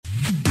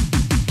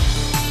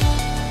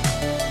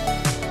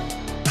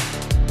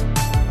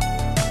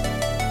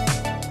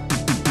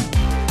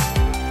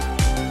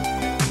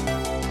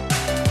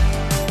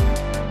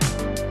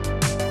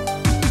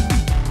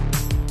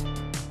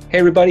Hey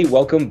everybody,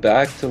 welcome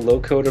back to Low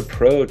Code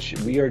Approach.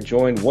 We are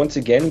joined once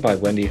again by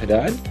Wendy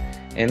Haddad,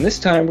 and this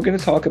time we're going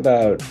to talk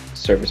about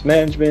service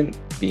management,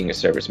 being a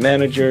service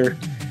manager,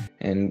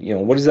 and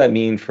what does that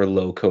mean for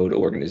low code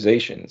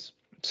organizations?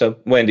 So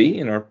Wendy,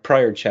 in our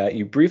prior chat,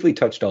 you briefly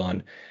touched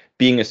on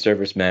being a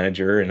service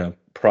manager in a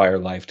prior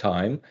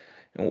lifetime.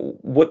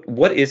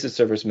 What is a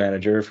service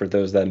manager for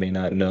those that may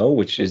not know,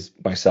 which is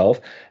myself,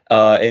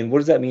 and what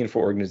does that mean for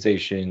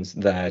organizations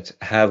that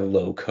have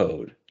low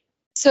code?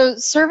 So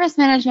service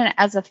management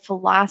as a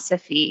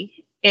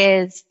philosophy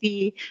is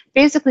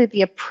basically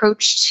the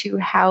approach to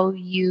how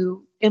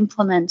you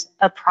implement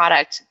a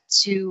product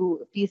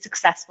to be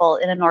successful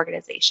in an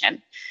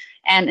organization.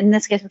 And in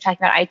this case, we're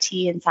talking about IT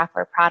and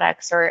software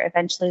products or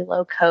eventually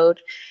low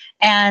code.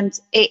 And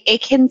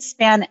it can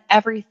span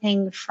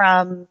everything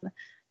from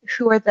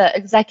who are the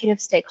executive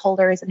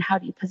stakeholders and how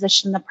do you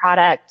position the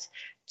product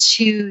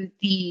to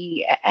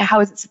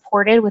how is it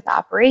supported with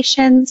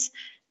operations,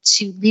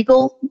 to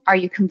legal, are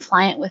you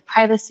compliant with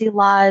privacy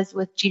laws,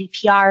 with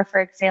GDPR, for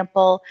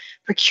example,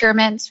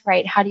 procurement,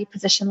 right? How do you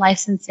position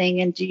licensing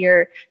and do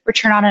your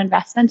return on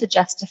investment to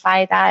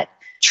justify that?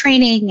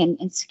 Training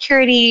and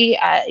security,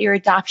 your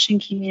adoption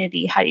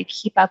community, how do you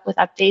keep up with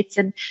updates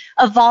and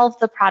evolve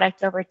the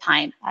product over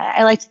time?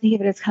 I like to think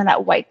of it as kind of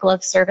that white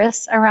glove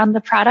service around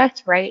the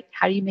product, right?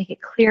 How do you make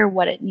it clear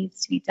what it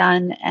needs to be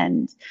done,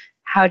 and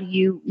how do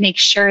you make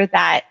sure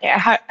that,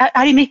 how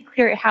do you make it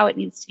clear how it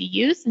needs to be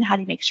used, and how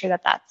do you make sure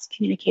that that's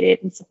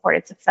communicated and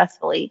supported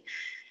successfully?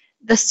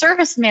 The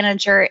service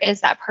manager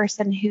is that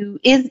person who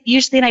is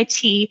usually in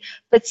IT,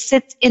 but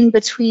sits in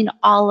between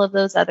all of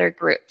those other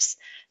groups.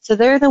 So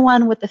they're the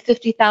one with the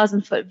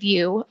 50,000 foot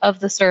view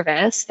of the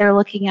service. They're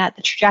looking at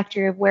the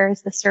trajectory of where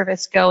is the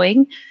service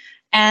going.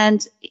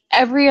 And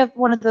every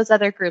one of those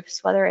other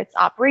groups, whether it's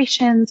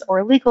operations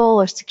or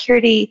legal or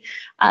security,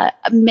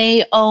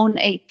 may own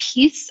a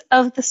piece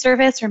of the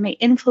service or may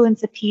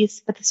influence a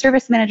piece, but the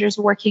service manager is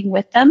working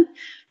with them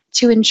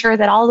to ensure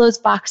that all those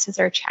boxes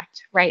are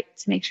checked, right,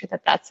 to make sure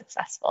that that's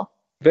successful.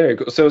 Very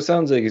cool. So it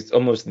sounds like it's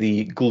almost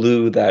the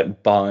glue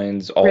that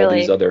binds all Really?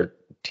 These other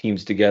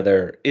teams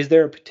together. Is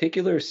there a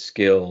particular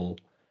skill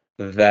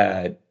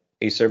that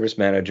a service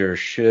manager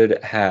should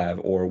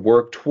have or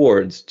work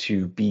towards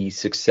to be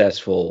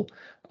successful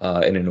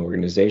in an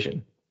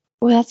organization?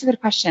 Well, that's a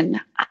good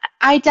question.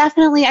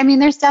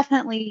 There's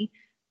definitely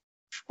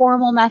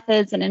formal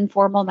methods and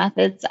informal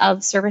methods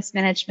of service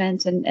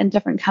management, and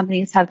different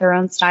companies have their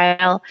own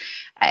style.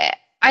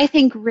 I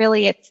think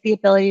really it's the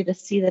ability to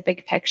see the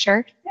big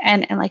picture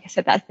and like I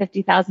said, that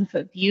 50,000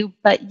 foot view,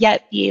 but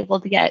yet be able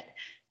to get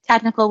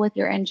technical with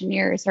your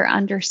engineers or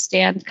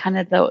understand kind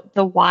of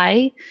the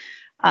why.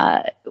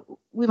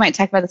 We might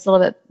talk about this a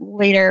little bit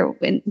later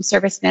in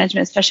service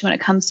management, especially when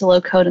it comes to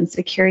low code and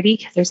security,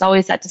 because there's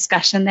always that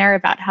discussion there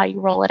about how you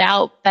roll it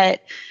out.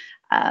 But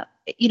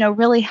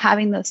really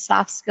having those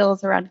soft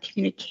skills around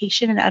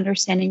communication and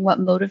understanding what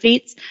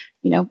motivates.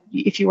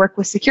 If you work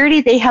with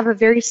security, they have a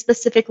very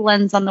specific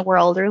lens on the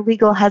world, or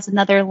legal has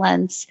another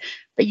lens,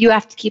 but you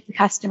have to keep the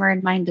customer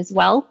in mind as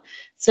well.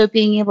 So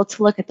being able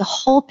to look at the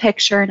whole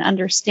picture and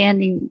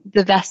understanding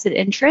the vested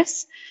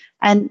interests,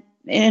 and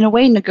in a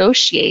way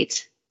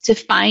negotiate to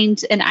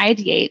find and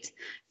ideate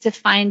to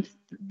find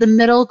the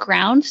middle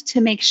ground to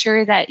make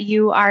sure that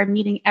you are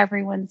meeting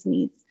everyone's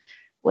needs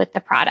with the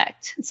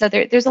product. So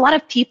there's a lot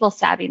of people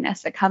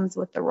savviness that comes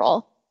with the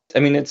role. I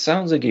mean, it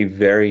sounds like a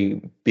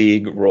very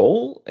big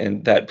role,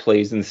 and that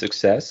plays in the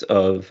success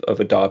of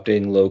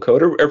adopting low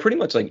code or pretty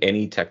much like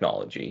any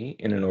technology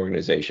in an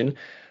organization.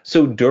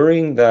 So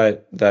during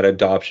that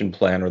adoption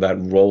plan or that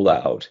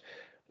rollout,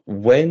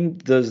 when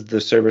does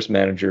the service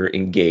manager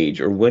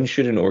engage, or when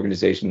should an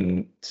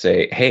organization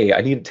say, hey,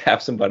 I need to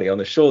tap somebody on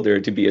the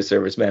shoulder to be a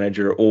service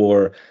manager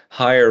or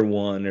hire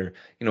one, or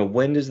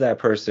when does that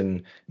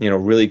person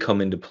really come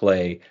into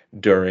play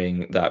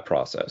during that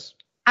process?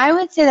 I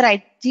would say that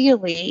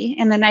ideally,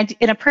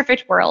 in a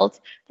perfect world,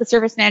 the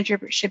service manager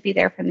should be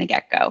there from the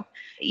get-go.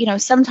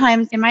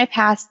 Sometimes in my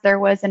past, there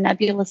was a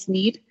nebulous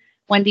need.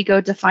 Wendy,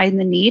 go define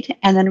the need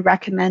and then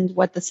recommend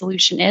what the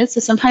solution is. So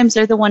sometimes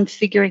they're the one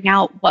figuring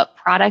out what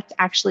product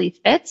actually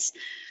fits.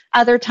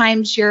 Other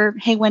times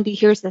hey, Wendy,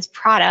 here's this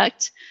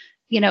product.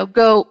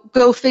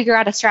 Go figure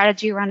out a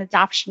strategy around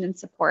adoption and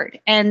support.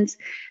 And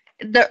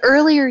the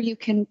earlier you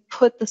can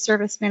put the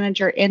service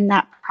manager in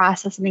that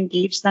process and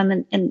engage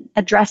them in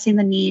addressing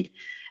the need,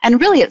 and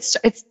really it's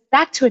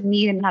back to a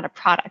need and not a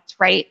product,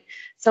 right?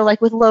 So like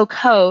with low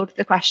code,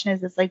 the question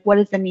is like, what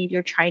is the need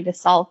you're trying to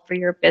solve for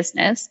your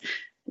business?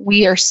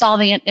 We are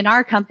solving it in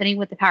our company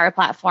with the Power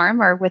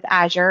Platform or with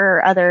Azure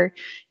or other,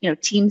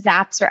 Teams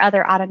apps or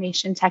other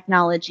automation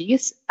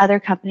technologies. Other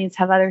companies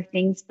have other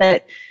things,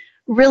 but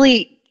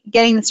really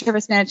getting the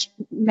service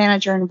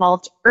manager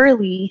involved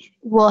early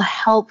will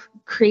help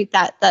create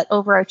that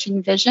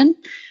overarching vision.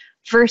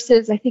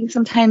 Versus, I think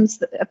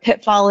sometimes a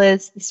pitfall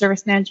is the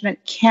service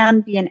management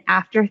can be an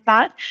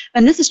afterthought.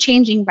 And this is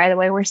changing, by the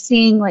way. We're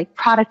seeing like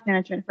product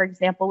management, for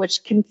example,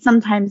 which can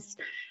sometimes,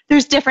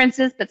 there's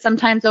differences, but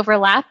sometimes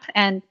overlap.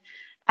 And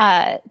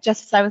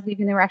just as I was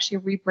leaving, they were actually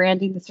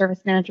rebranding the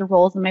service manager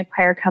roles in my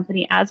prior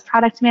company as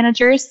product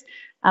managers.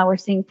 We're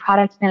seeing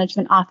product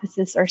management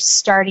offices are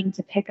starting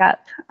to pick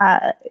up,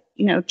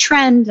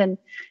 trend, and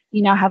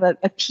you now have a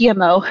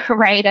PMO,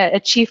 right? A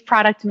chief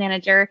product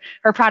manager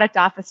or product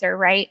officer,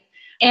 right?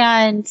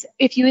 And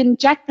if you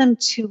inject them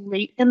too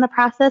late in the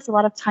process, a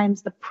lot of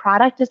times the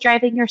product is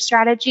driving your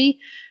strategy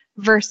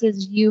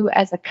versus you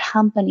as a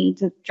company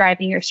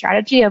driving your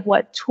strategy of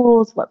what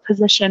tools, what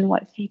position,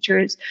 what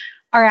features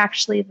are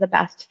actually the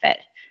best fit.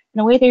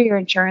 In a way, they're your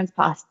insurance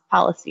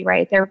policy,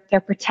 right? They're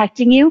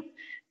protecting you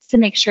to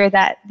make sure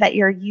that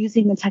you're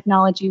using the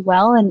technology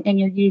well and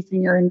you're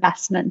using your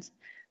investment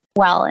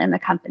well in the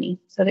company.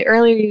 So the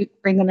earlier you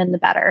bring them in, the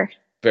better.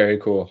 Very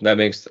cool. That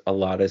makes a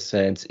lot of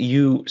sense.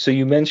 You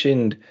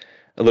mentioned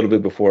a little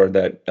bit before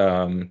that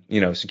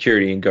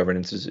security and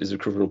governance is a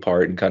crucial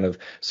part, and kind of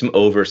some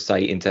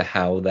oversight into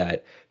how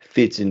that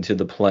fits into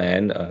the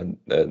plan.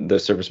 The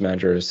service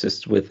manager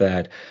assists with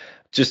that.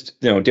 Just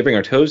dipping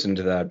our toes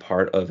into that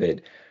part of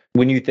it.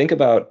 When you think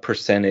about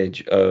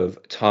percentage of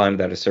time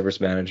that a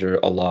service manager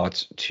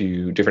allots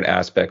to different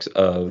aspects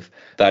of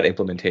that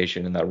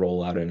implementation and that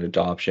rollout and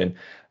adoption,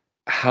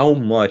 how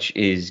much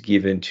is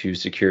given to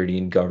security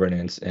and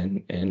governance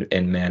and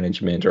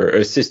management, or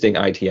assisting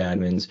IT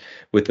admins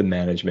with the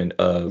management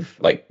of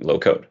like low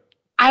code?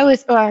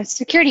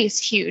 Security is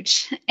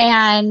huge,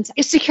 and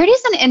security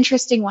is an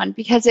interesting one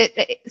because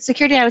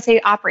security, I would say,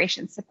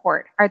 operations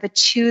support are the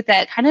two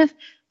that kind of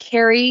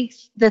carry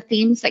the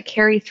themes that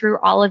carry through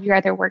all of your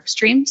other work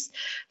streams.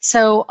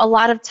 So a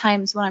lot of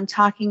times when I'm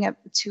talking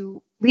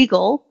to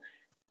legal,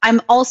 I'm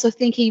also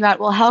thinking about,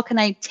 well, how can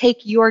I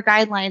take your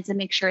guidelines and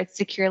make sure it's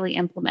securely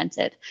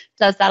implemented?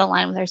 Does that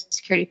align with our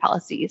security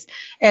policies?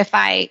 If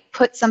I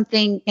put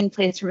something in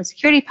place from a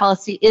security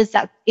policy, is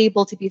that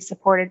able to be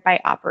supported by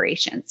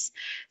operations?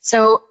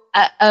 So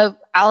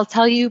I'll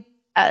tell you,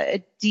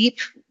 a deep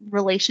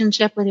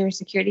relationship with your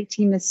security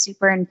team is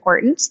super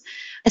important,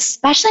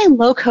 especially in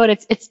low code.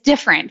 It's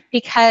different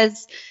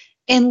because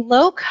in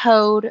low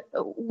code,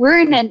 we're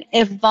in an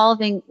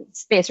evolving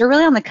space. We're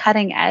really on the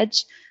cutting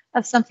edge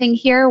of something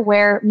here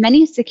where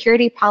many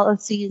security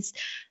policies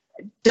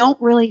don't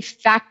really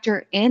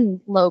factor in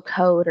low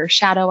code or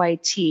shadow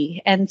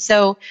IT. And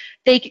so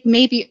they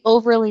may be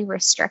overly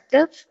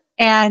restrictive.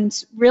 And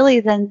really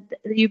then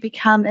you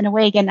become, in a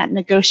way, again, that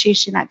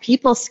negotiation, that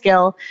people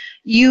skill.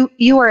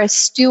 You are a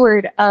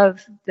steward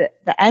of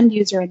the end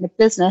user and the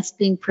business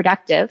being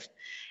productive.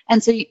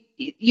 And so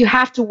you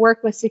have to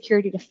work with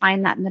security to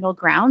find that middle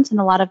ground. And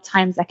a lot of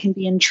times that can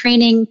be in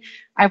training.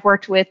 I've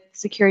worked with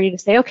security to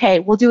say, okay,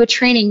 we'll do a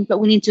training, but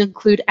we need to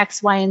include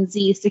X, Y, and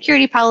Z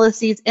security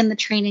policies in the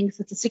training.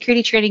 So it's a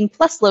security training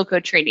plus low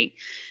code training,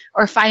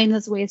 or finding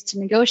those ways to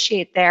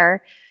negotiate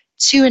there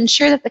to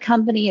ensure that the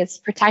company is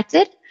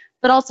protected,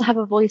 but also have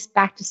a voice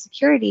back to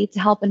security to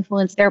help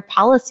influence their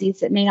policies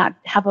that may not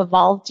have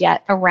evolved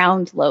yet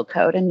around low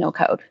code and no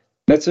code.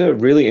 That's a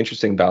really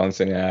interesting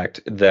balancing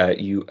act that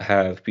you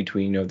have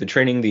between the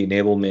training, the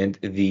enablement,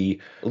 the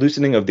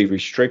loosening of the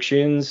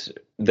restrictions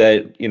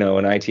that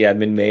an IT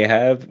admin may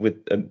have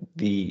with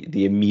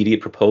the immediate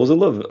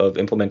proposal of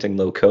implementing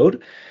low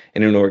code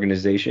in an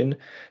organization.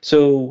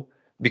 So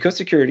because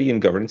security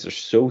and governance are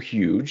so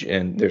huge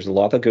and there's a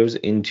lot that goes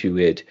into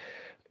it,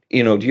 do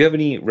you have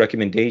any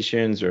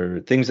recommendations or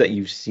things that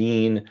you've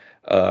seen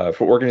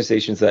for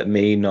organizations that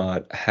may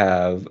not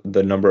have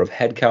the number of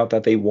headcount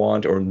that they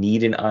want or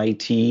need in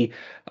IT,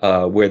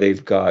 where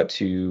they've got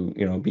to,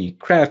 be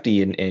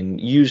crafty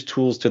and use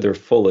tools to their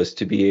fullest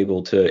to be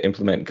able to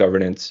implement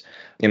governance,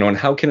 and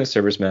how can a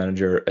service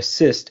manager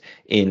assist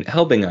in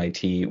helping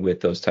IT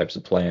with those types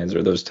of plans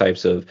or those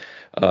types of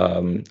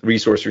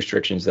resource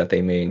restrictions that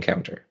they may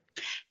encounter?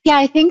 Yeah,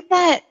 I think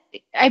that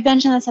I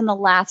mentioned this in the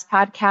last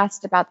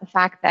podcast about the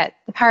fact that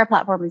the Power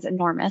Platform is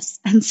enormous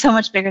and so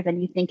much bigger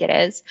than you think it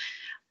is.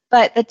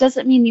 But that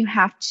doesn't mean you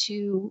have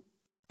to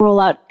roll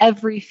out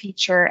every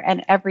feature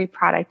and every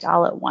product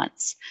all at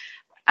once.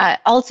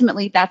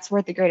 Ultimately, that's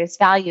where the greatest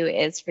value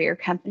is for your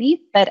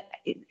company. But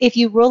if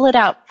you roll it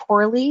out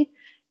poorly,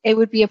 it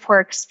would be a poor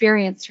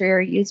experience for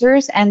your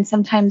users. And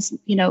sometimes,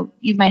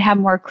 you might have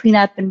more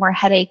cleanup and more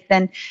headache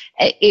than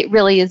it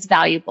really is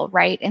valuable,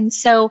 right? And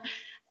so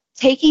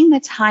taking the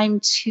time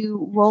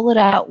to roll it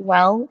out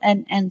well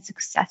and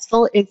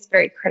successful is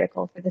very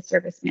critical for the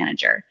service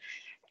manager.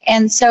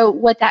 And so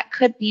what that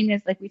could mean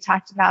is, like we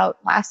talked about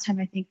last time,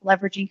 I think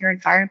leveraging your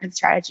environment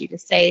strategy to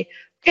say,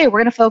 okay, we're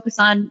going to focus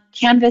on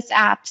Canvas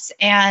apps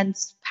and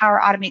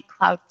Power Automate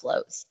Cloud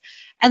Flows.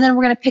 And then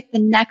we're going to pick the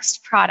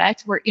next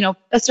product where,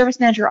 a service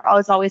manager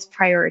is always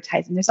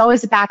prioritizing. There's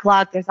always a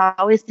backlog. There's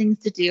always things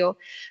to do.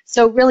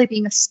 So really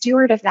being a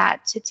steward of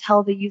that to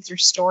tell the user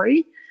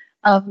story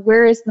of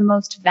where is the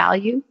most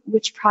value,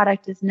 which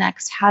product is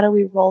next, how do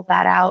we roll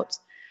that out.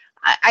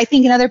 I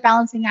think another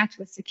balancing act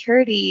with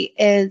security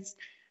is,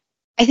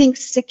 I think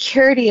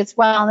security as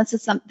well,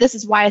 and this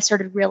is why I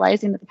started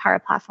realizing that the Power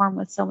Platform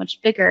was so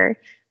much bigger.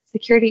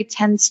 Security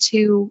tends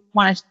to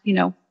want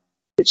to,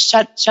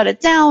 shut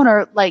it down,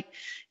 or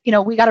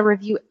we got to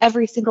review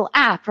every single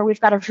app, or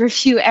we've got to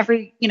review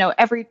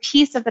every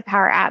piece of the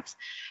Power Apps,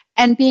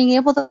 and being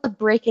able to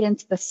break it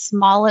into the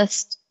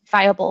smallest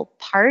viable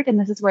part. And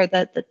this is where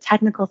the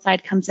technical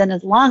side comes in,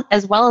 as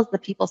well as the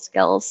people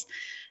skills,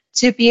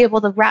 to be able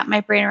to wrap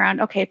my brain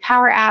around, okay,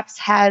 Power Apps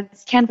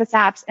has Canvas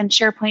apps and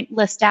SharePoint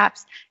list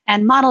apps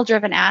and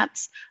model-driven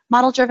apps.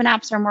 Model-driven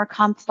apps are more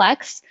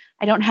complex.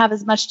 I don't have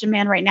as much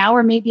demand right now,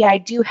 or maybe I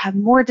do have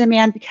more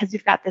demand because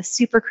we've got this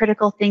super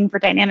critical thing for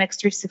Dynamics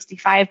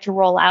 365 to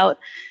roll out.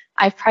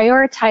 I've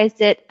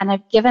prioritized it, and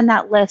I've given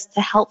that list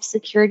to help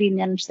security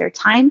manage their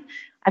time.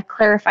 I've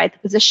clarified the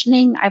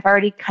positioning. I've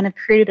already kind of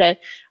created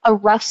a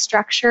rough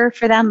structure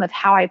for them of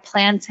how I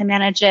plan to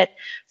manage it,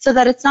 so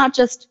that it's not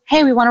just,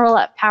 hey, we want to roll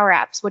out Power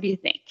Apps. What do you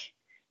think?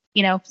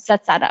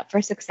 Sets that up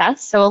for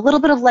success. So a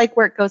little bit of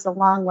legwork goes a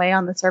long way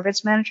on the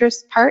service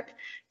manager's part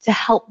to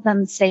help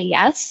them say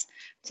yes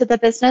to the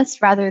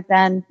business, rather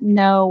than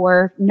no,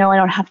 or no, I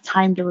don't have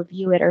time to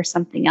review it, or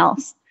something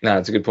else. No,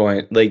 that's a good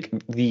point. Like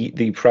the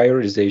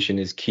prioritization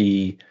is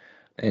key.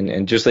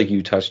 And just like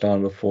you touched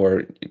on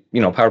before,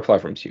 Power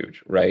Platform's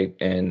huge, right?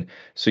 And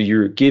so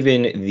you're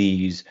given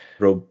these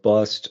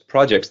robust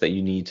projects that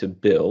you need to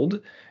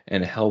build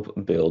and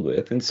help build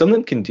with. And some of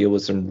them can deal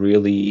with some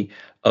really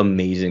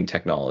amazing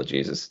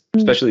technologies,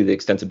 especially the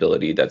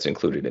extensibility that's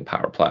included in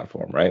Power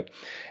Platform, right?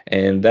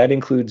 And that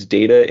includes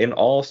data in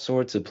all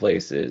sorts of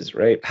places,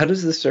 right? How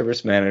does the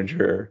service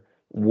manager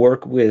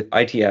work with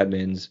IT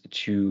admins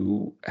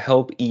to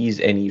help ease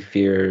any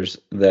fears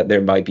that there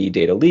might be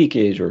data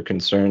leakage or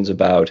concerns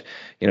about,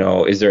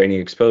 is there any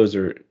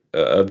exposure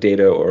of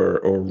data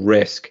or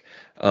risk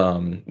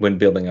when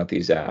building out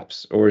these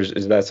apps? Or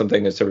is that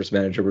something a service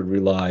manager would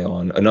rely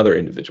on another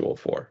individual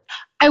for?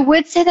 I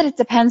would say that it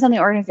depends on the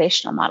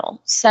organizational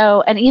model.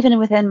 So, and even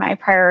within my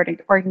prior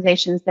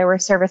organizations, there were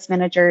service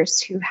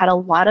managers who had a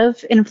lot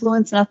of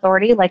influence and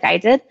authority, like I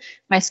did.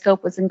 My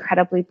scope was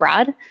incredibly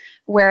broad,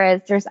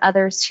 whereas there's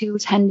others who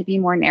tend to be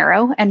more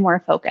narrow and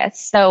more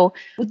focused. So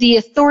the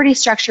authority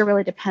structure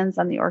really depends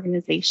on the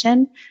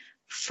organization.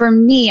 For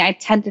me, I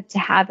tended to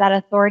have that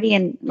authority.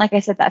 And like I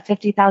said, that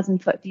 50,000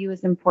 foot view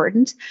is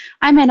important.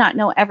 I may not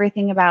know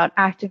everything about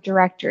Active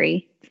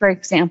Directory, for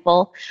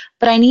example,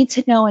 but I need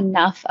to know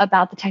enough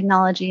about the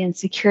technology and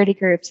security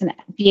groups and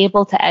be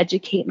able to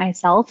educate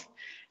myself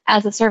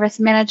as a service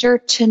manager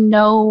to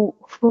know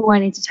who I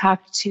need to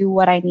talk to,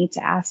 what I need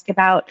to ask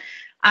about.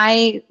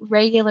 I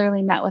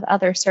regularly met with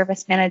other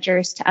service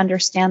managers to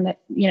understand that,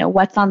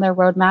 what's on their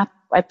roadmap.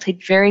 I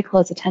paid very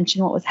close attention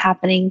to what was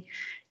happening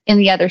in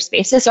the other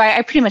spaces. So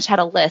I pretty much had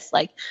a list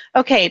like,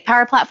 okay,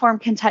 Power Platform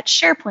can touch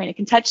SharePoint, it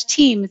can touch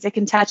Teams, it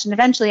can touch, and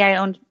eventually I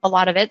owned a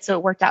lot of it, so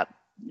it worked out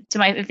to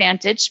my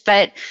advantage.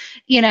 But,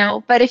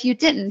 but if you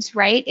didn't,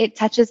 right, it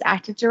touches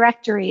Active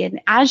Directory and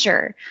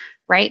Azure,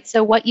 right?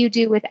 So what you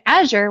do with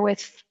Azure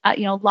with,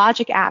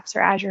 Logic apps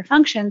or Azure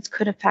functions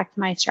could affect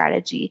my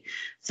strategy.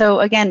 So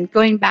again,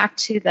 going back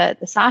to the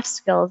soft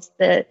skills,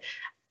 the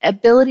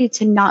ability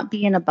to not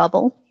be in a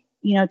bubble,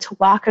 to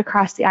walk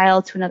across the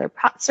aisle to another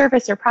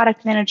service or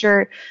product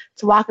manager,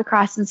 to walk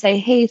across and say,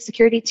 hey,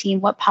 security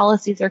team, what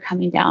policies are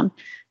coming down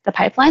the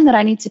pipeline that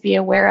I need to be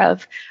aware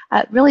of?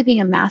 Really being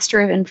a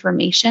master of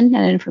information,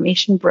 an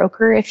information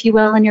broker, if you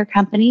will, in your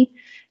company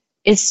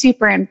is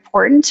super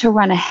important to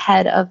run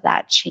ahead of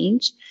that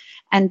change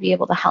and be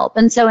able to help.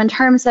 And so in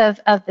terms of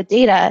the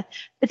data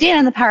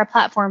in the Power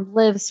Platform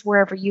lives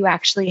wherever you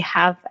actually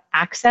have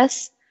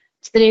access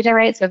to the data,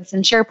 right? So if it's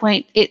in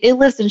SharePoint, it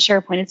lives in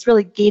SharePoint. It's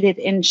really gated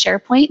in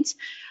SharePoint.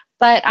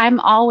 But I'm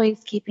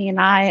always keeping an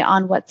eye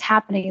on what's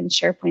happening in the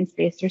SharePoint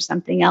space or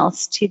something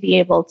else to be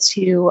able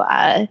to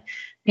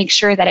make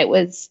sure that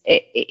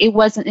it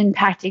wasn't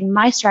impacting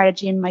my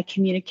strategy and my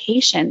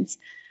communications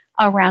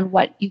around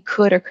what you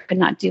could or could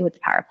not do with the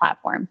Power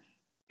Platform.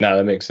 No,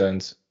 that makes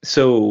sense.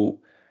 So,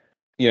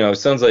 it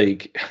sounds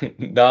like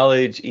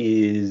knowledge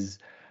is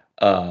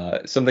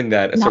something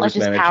that a knowledge service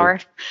manager.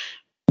 Knowledge is power.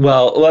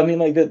 Well, I mean,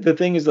 like the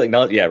thing is like,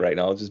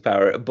 knowledge is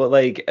power. But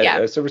like Yeah.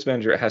 a service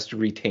manager has to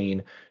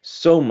retain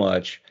so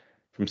much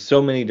from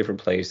so many different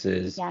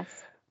places. Yes.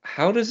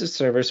 How does a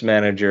service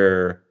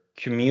manager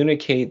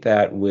communicate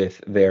that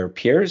with their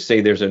peers?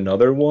 Say there's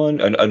another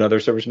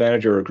service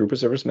manager or a group of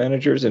service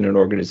managers in an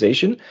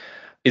organization.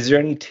 Is there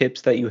any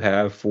tips that you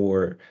have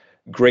for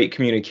great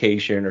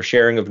communication or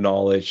sharing of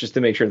knowledge, just to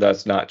make sure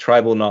that's not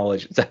tribal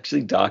knowledge, it's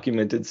actually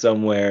documented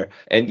somewhere?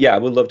 And yeah, I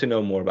would love to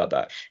know more about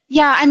that.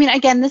 Yeah, I mean,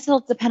 again, this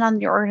will depend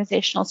on your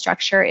organizational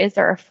structure. Is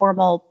there a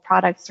formal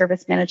product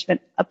service management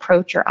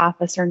approach or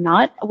office or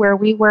not? Where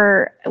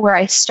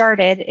I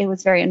started, it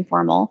was very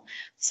informal.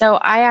 So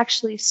I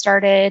actually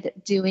started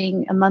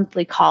doing a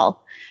monthly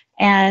call.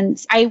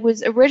 And I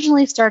was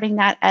originally starting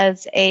that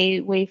as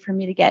a way for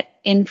me to get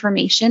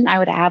information. I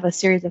would have a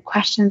series of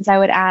questions I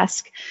would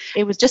ask.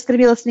 It was just going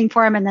to be listening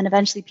for them. And then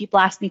eventually people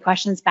asked me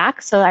questions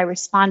back. So I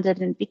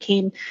responded and it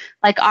became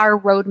like our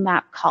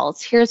roadmap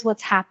calls. Here's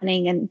what's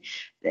happening. And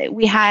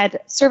we had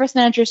service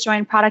managers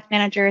join, product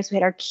managers. We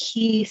had our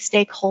key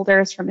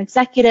stakeholders from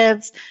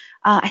executives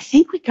I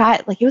think we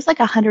got it was like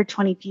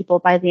 120 people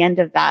by the end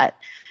of that,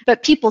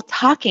 but people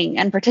talking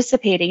and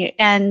participating.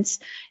 And,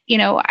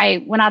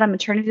 I went out on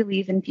maternity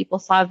leave and people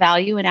saw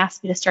value and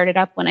asked me to start it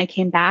up when I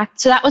came back.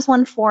 So that was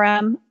one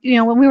forum.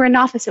 When we were in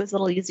office, it was a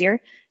little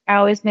easier. I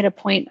always made a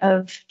point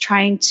of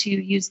trying to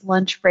use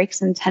lunch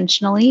breaks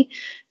intentionally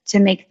to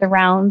make the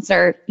rounds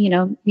or,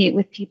 meet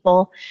with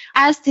people.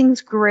 As things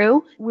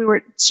grew, we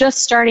were just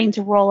starting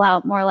to roll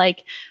out more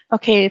like,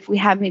 okay, if we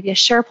have maybe a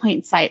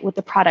SharePoint site with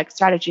the product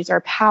strategies or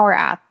a Power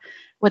App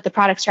with the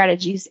product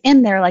strategies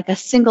in there, like a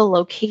single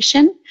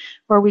location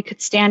where we could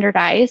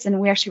standardize. And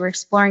we actually were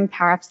exploring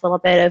Power Apps a little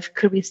bit of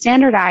could we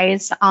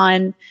standardize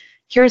on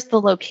here's the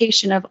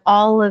location of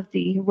all of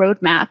the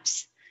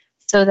roadmaps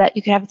so that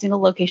you could have a single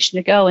location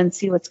to go and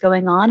see what's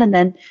going on. And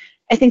then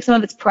I think some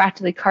of it's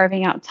proactively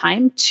carving out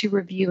time to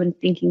review and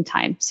thinking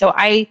time. So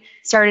I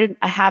started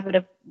a habit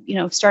of,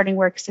 starting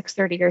work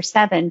 6:30 or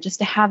 7 just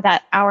to have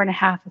that hour and a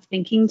half of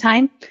thinking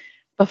time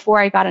before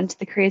I got into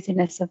the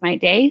craziness of my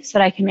day so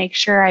that I can make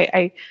sure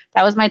I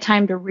that was my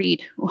time to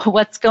read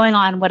what's going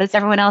on, what is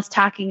everyone else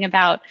talking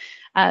about,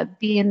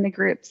 be in the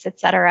groups, et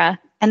cetera.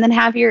 And then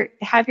have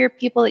your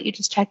people that you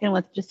just check in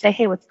with, just say,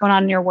 hey, what's going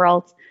on in your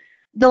world?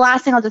 The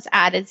last thing I'll just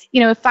add is,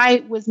 if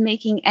I was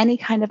making any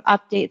kind of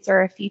updates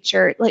or a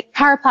feature, like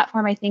Power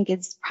Platform, I think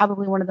is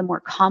probably one of the more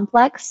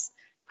complex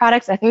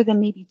products, other than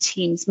maybe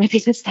Teams, maybe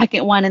the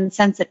second one in the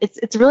sense that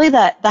it's really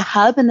the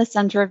hub in the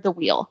center of the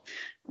wheel,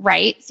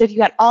 right? So if you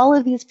got all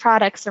of these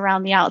products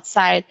around the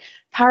outside,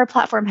 Power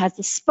Platform has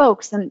the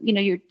spokes and,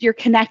 you're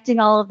connecting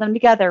all of them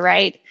together,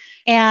 right?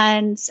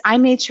 And I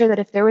made sure that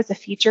if there was a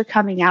feature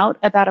coming out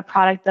about a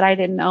product that I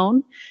didn't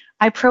own,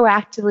 I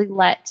proactively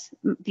let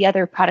the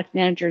other product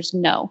managers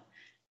know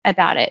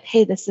about it.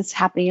 Hey, this is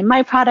happening in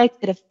my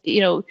product. That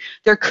if,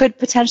 there could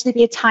potentially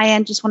be a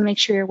tie-in, just want to make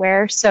sure you're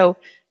aware. So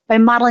by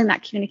modeling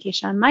that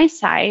communication on my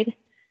side,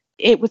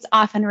 it was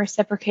often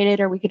reciprocated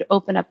or we could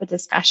open up a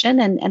discussion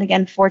and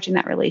again, forging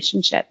that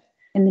relationship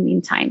in the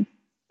meantime.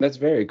 That's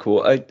very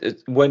cool.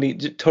 Wendy,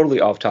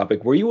 totally off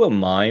topic. Were you a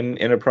mime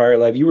in a prior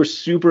life? You were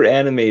super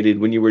animated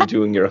when you were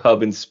doing your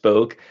hub and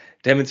spoke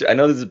demonstrate. I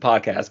know this is a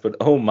podcast, but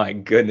oh my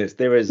goodness,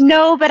 there was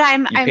no. But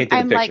I'm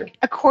like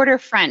a quarter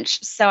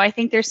French, so I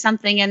think there's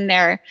something in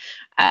there,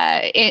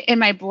 in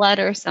my blood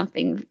or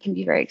something that can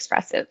be very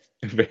expressive.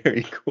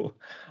 Very cool.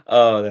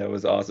 Oh, that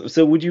was awesome.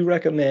 So, would you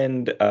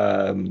recommend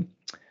that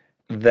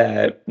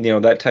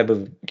that type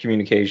of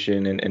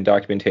communication and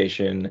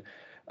documentation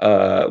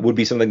would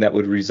be something that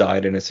would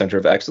reside in a center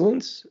of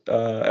excellence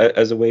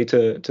as a way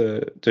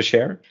to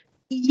share?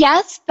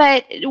 Yes,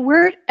 but if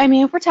we're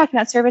talking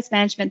about service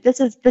management, this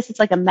is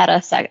like a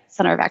meta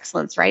center of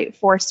excellence, right?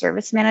 For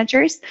service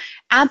managers.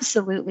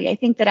 Absolutely. I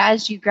think that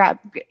as you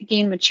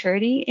gain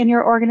maturity in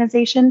your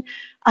organization,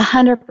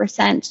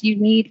 100%, you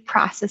need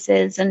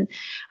processes. And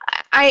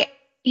I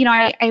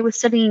was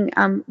studying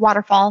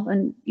waterfall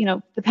and,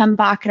 the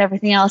PMBOK and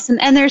everything else.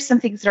 And there's some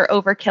things that are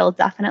overkill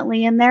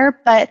definitely in there,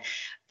 but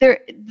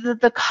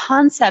the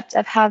concept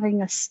of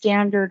having a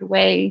standard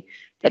way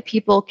that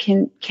people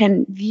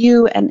can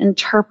view and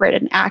interpret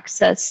and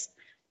access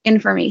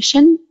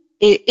information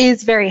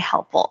is very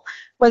helppful.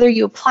 Whether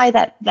you apply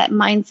that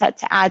mindset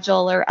to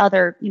Agile or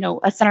other,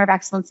 a center of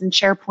excellence in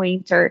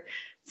SharePoint or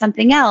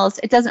something else,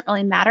 it doesn't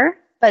really matter.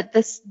 But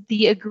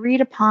the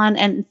agreed upon,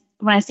 and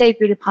when I say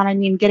agreed upon, I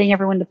mean getting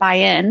everyone to buy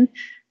in,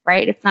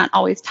 right? It's not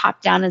always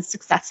top down and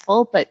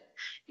successful, but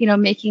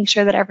making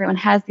sure that everyone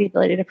has the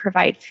ability to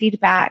provide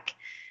feedback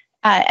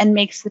and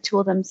makes the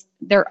tool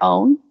their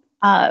own.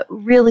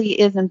 Really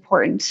is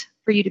important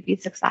for you to be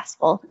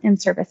successful in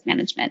service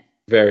management.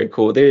 Very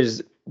cool.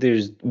 There's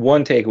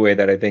one takeaway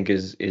that I think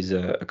is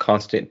a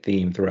constant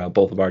theme throughout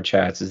both of our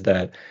chats is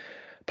that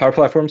Power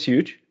Platform's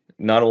huge,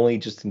 not only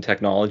just in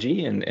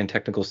technology and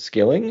technical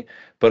skilling,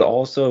 but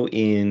also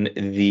in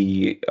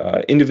the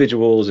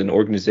individuals and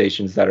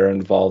organizations that are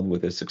involved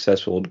with a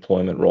successful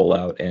deployment,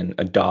 rollout, and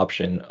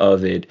adoption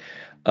of it.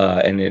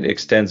 And it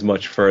extends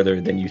much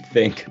further than you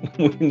think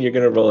when you're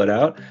going to roll it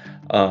out.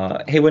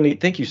 Hey, Wendy,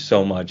 thank you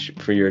so much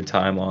for your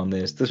time on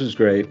this. This was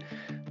great.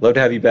 Love to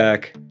have you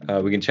back.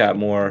 We can chat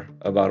more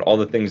about all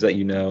the things that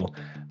you know.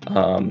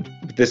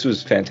 This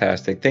was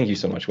fantastic. Thank you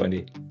so much,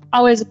 Wendy.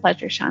 Always a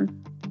pleasure,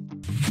 Sean.